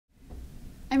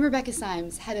I'm Rebecca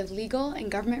Symes, Head of Legal and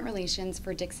Government Relations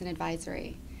for Dixon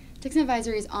Advisory. Dixon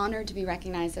Advisory is honored to be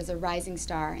recognized as a rising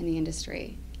star in the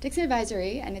industry. Dixon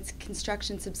Advisory and its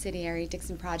construction subsidiary,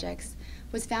 Dixon Projects,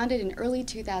 was founded in early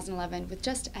 2011 with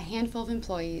just a handful of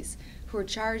employees who were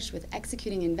charged with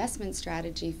executing investment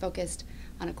strategy focused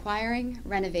on acquiring,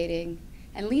 renovating,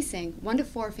 and leasing 1 to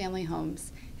 4 family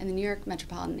homes in the New York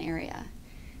metropolitan area.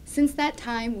 Since that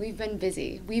time, we've been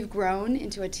busy. We've grown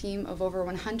into a team of over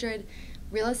 100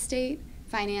 real estate,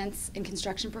 finance, and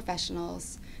construction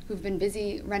professionals who've been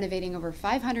busy renovating over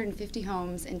 550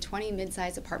 homes in 20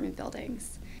 mid-sized apartment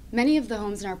buildings. Many of the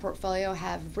homes in our portfolio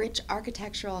have rich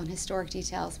architectural and historic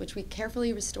details, which we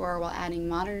carefully restore while adding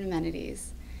modern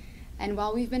amenities. And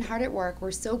while we've been hard at work,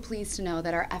 we're so pleased to know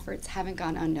that our efforts haven't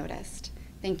gone unnoticed.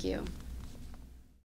 Thank you.